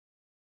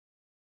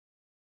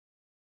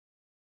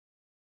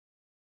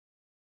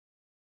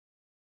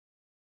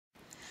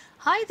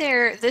Hi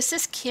there, this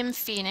is Kim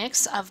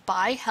Phoenix of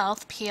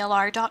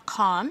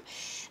BuyHealthPLR.com,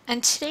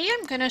 and today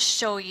I'm going to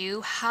show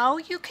you how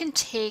you can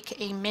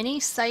take a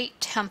Minisite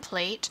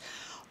template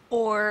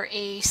or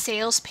a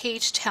sales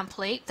page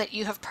template that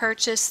you have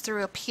purchased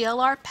through a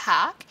PLR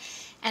pack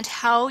and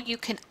how you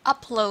can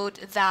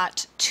upload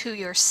that to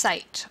your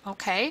site.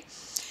 Okay,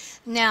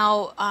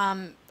 now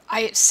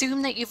I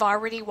assume that you've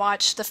already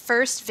watched the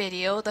first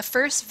video. The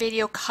first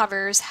video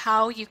covers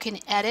how you can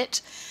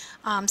edit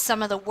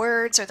some of the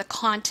words or the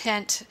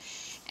content,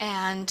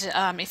 and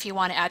if you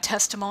want to add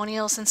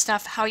testimonials and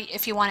stuff,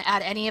 if you want to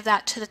add any of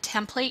that to the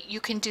template, you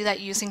can do that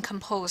using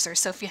Composer.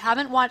 So if you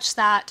haven't watched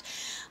that,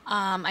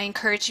 I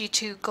encourage you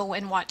to go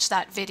and watch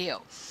that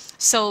video.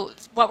 So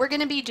what we're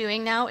going to be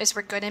doing now is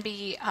we're going to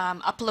be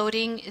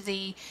uploading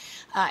the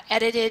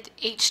edited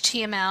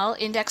HTML,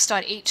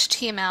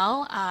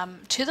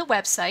 index.html to the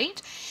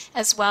website,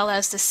 as well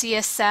as the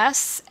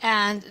CSS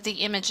and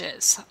the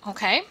images.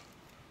 Okay.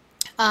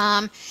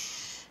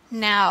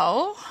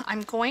 Now,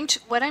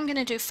 what I'm going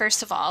to do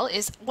first of all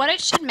is, what I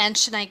should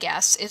mention, I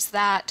guess, is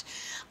that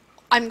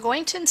I'm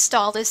going to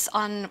install this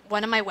on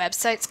one of my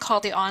websites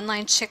called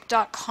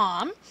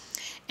theonlinechick.com,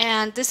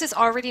 and this is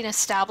already an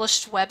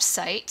established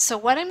website. So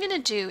what I'm going to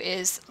do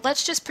is,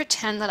 let's just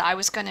pretend that I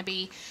was going to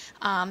be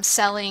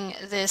selling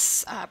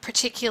this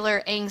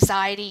particular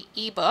anxiety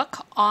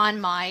ebook on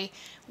my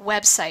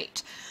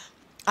website.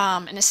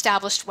 An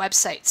established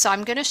website. So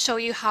I'm going to show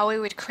you how we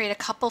would create a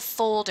couple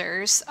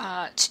folders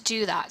to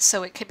do that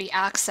so it could be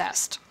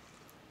accessed.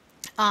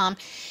 Now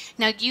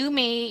you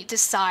may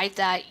decide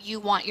that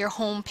you want your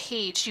home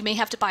page. You may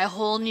have to buy a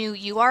whole new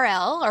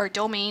URL or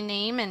domain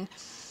name and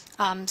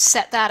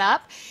set that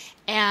up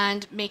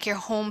and make your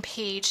home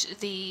page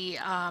the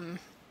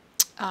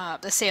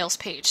sales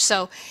page.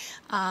 So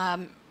what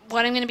I'm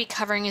going to be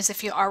covering is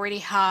if you already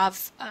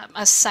have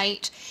a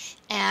site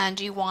and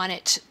you want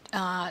it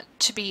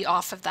to be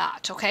off of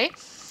that. Okay,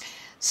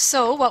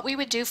 so what we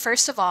would do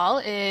first of all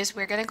is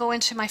we're going to go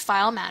into my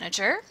file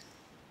manager,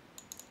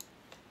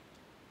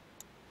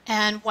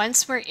 and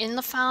once we're in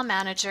the file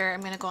manager, I'm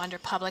going to go under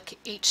public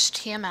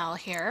HTML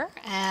here,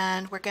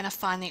 and we're going to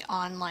find the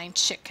online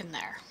chick in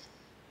there.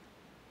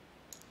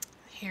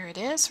 Here it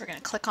is. We're going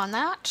to click on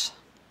that.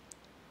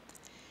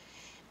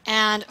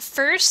 And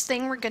first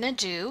thing we're going to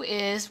do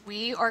is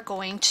we are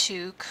going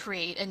to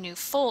create a new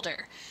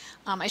folder.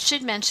 I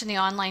should mention the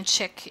Online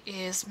Chick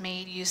is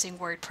made using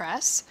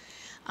WordPress.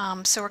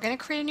 So we're going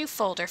to create a new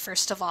folder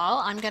first of all.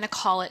 I'm going to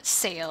call it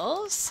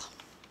Sales,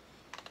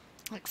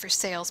 like for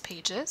sales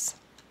pages.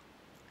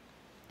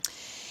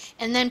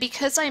 And then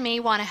because I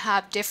may want to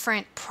have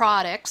different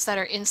products that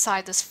are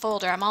inside this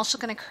folder, I'm also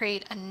going to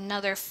create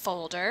another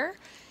folder,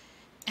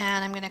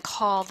 and I'm going to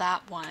call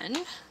that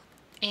one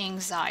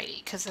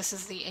Anxiety, because this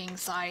is the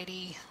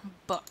anxiety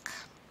book.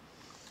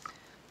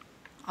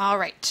 All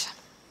right.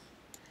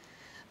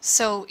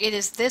 So it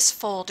is this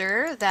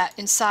folder that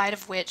inside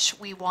of which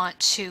we want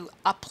to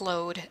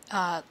upload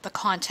the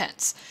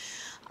contents.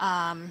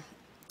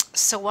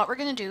 So what we're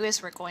going to do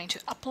is we're going to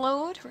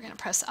upload. We're going to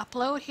press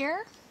upload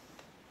here.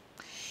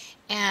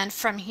 And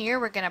from here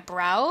we're going to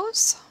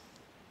browse.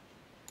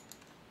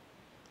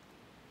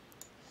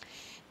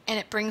 And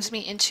it brings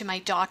me into my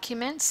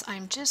documents.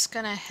 I'm just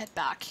going to head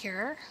back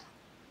here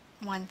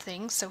one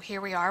thing. So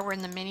here we are. We're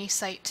in the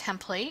Minisite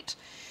template.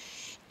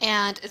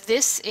 And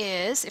this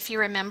is, if you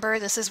remember,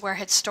 this is where I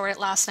had stored it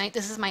last night.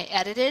 This is my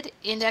edited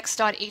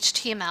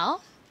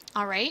index.html.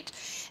 All right.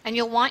 And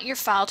you'll want your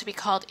file to be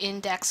called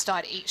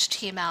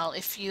index.html.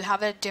 If you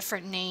have a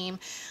different name,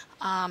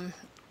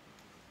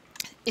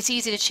 it's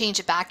easy to change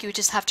it back. You would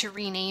just have to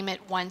rename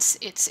it once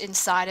it's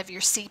inside of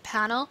your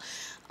cPanel.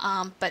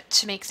 But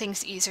to make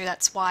things easier,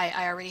 that's why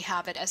I already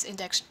have it as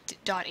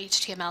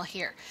index.html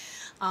here.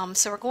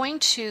 So we're going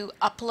to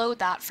upload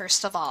that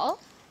first of all.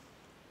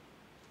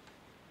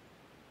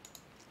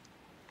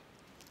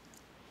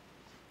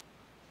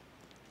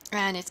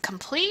 And it's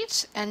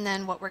complete, and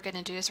then what we're going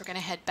to do is we're going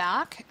to head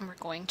back and we're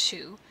going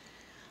to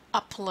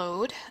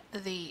upload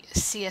the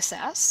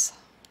CSS.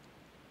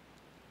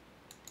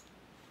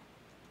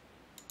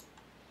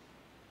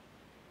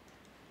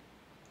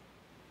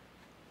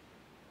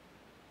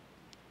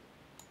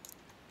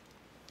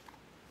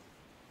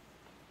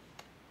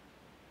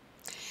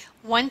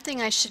 One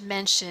thing I should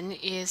mention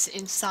is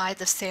inside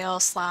the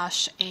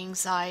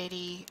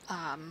sales/anxiety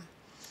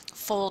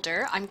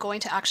folder, I'm going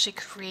to actually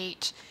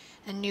create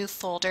a new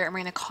folder, and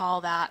we're going to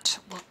call that,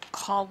 we'll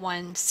call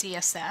one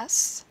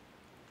CSS.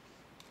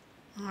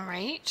 All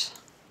right.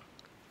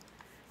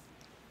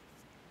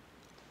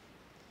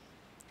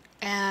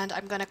 And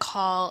I'm going to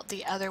call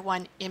the other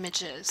one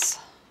Images.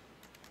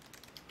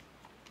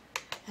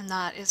 And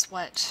that is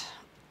what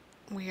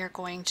we are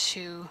going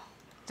to,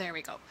 there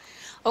we go.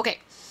 Okay.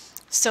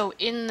 So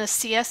in the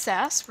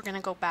CSS, we're going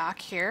to go back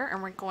here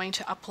and we're going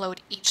to upload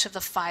each of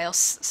the files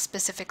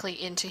specifically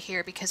into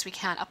here because we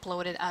can't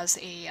upload it as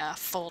a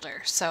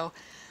folder. So,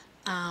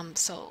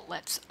 so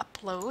let's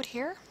upload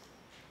here.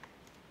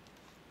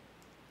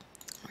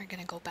 We're going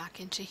to go back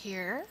into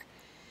here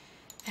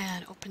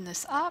and open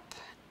this up,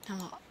 and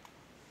we'll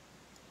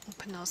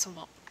Open those and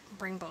we'll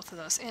bring both of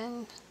those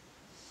in.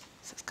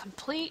 This is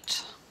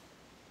complete.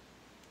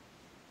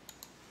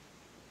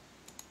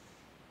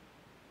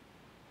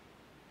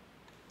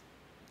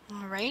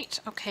 All right,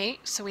 okay,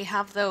 so we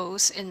have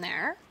those in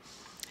there.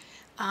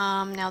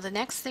 Now the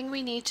next thing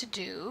we need to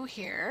do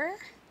here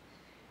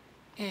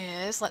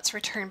is let's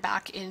return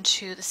back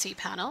into the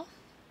cPanel.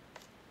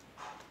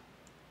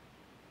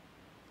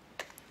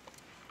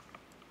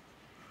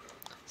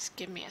 Just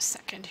give me a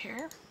second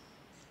here.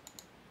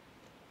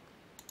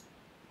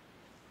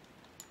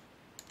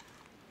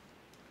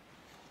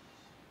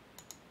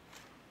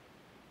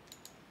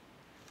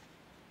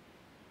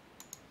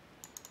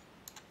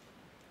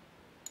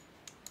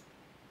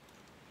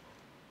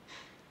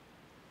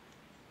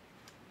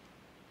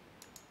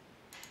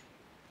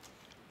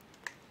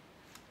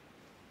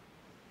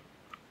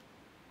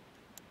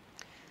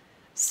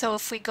 So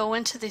if we go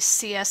into the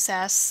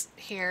CSS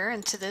here,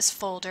 into this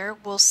folder,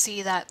 we'll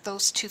see that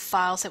those two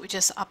files that we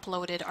just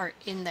uploaded are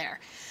in there.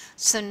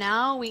 So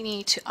now we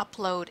need to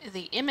upload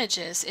the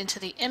images into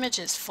the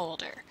images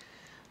folder.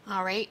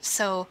 All right,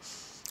 so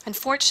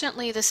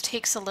unfortunately this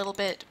takes a little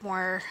bit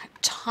more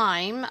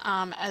time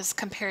as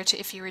compared to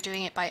if you were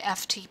doing it by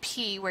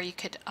FTP where you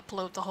could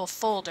upload the whole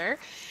folder.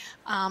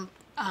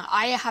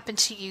 I happen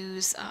to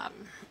use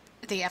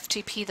the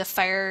FTP, the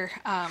Fire,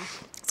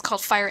 it's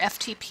called Fire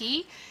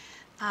FTP.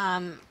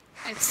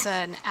 It's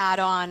an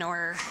add-on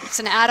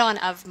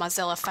of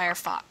Mozilla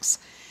Firefox.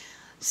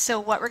 So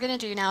what we're going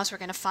to do now is we're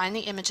going to find the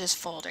images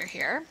folder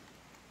here,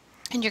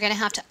 and you're going to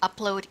have to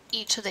upload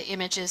each of the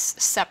images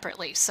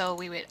separately. So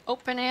we would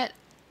open it,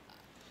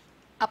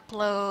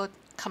 upload,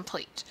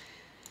 complete.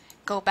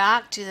 Go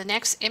back, do the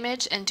next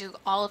image, and do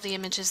all of the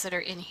images that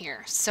are in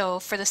here. So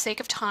for the sake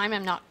of time,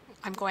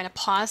 I'm going to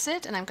pause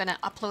it, and I'm going to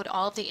upload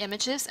all of the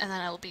images, and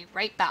then I'll be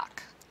right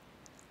back.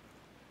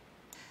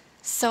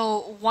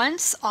 So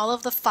once all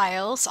of the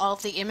files, all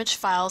of the image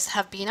files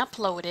have been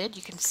uploaded,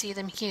 you can see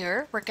them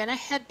here, we're going to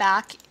head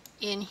back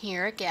in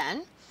here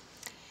again,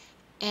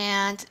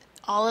 and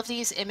all of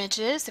these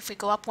images, if we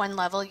go up one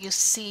level, you'll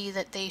see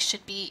that they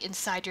should be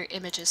inside your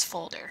images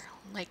folder,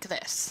 like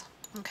this.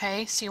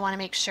 Okay, so you want to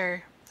make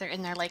sure they're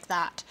in there like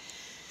that.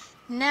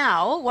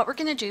 Now what we're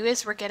going to do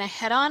is we're going to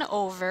head on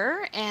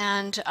over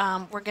and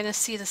we're going to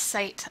see the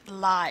site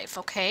live,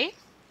 okay?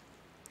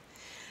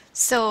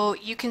 So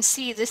you can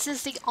see this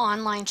is the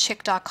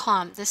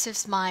onlinechick.com. This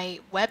is my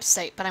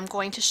website, but I'm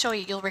going to show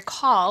you. You'll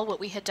recall what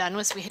we had done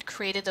was we had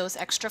created those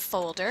extra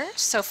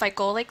folders. So if I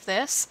go like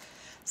this,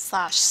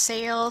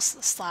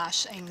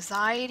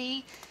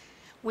 /sales/anxiety,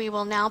 we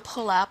will now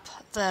pull up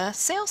the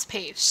sales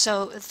page.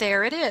 So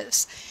there it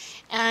is.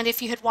 And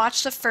if you had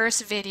watched the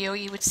first video,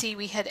 you would see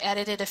we had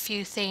edited a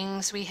few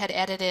things. We had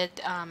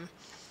edited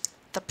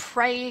the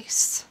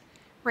price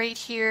right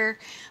here.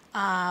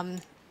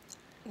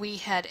 We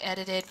had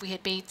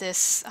made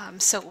this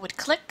so it would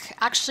click.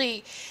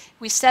 Actually,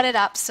 we set it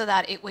up so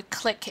that it would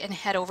click and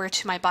head over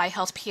to my Buy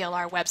Health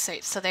PLR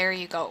website. So there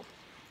you go,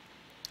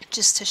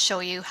 just to show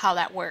you how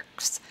that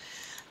works.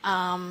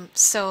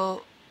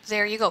 So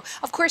there you go.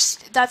 Of course,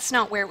 that's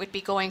not where it would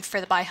be going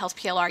for the Buy Health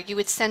PLR. You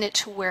would send it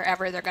to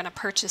wherever they're going to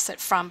purchase it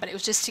from, but it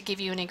was just to give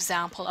you an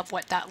example of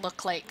what that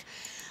looked like.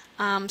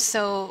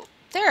 So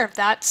there,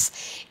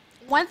 that's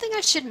one thing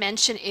I should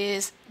mention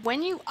is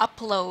when you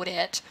upload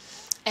it,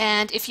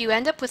 and if you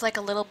end up with like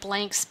a little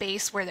blank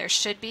space where there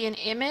should be an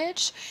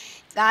image,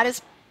 that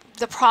is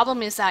the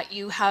problem, is that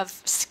you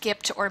have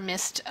skipped or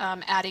missed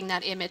adding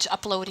that image,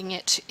 uploading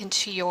it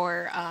into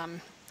your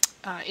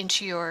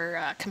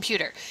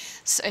computer,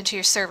 so into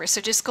your server.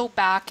 So just go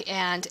back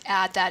and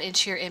add that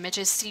into your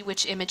images, see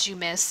which image you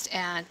missed,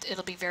 and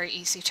it'll be very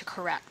easy to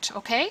correct.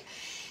 Okay,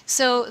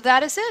 so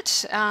that is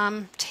it.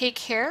 Take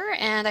care,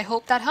 and I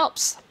hope that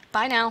helps.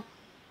 Bye now.